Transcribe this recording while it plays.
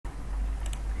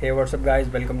Hey, what's up guys,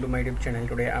 welcome to my YouTube channel.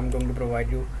 Today I'm going to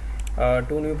provide you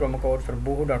two new promo codes for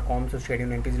boohoo.com. So stay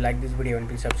tuned and please like this video and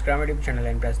please subscribe my YouTube channel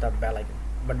and press the bell icon.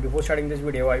 But before starting this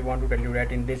video, I want to tell you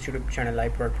that in this YouTube channel I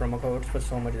provide promo codes for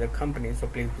so much other companies. So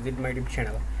please visit my YouTube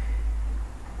channel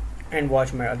and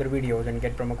watch my other videos and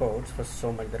get promo codes for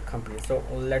so much other companies. So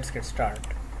let's get started.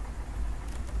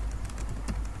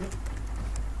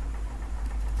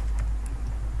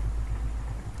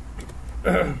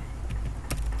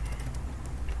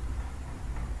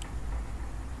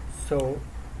 So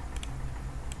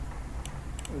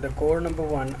the code number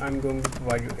one I'm going to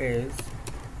provide you is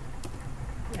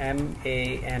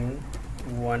MAN10.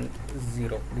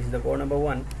 This is the code number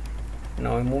one.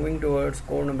 Now I'm moving towards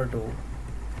code number two.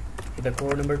 The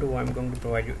code number two I'm going to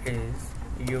provide you is,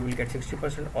 you will get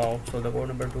 60% off. So the code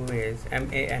number two is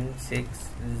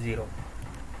MAN60.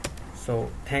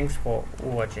 So thanks for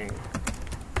watching.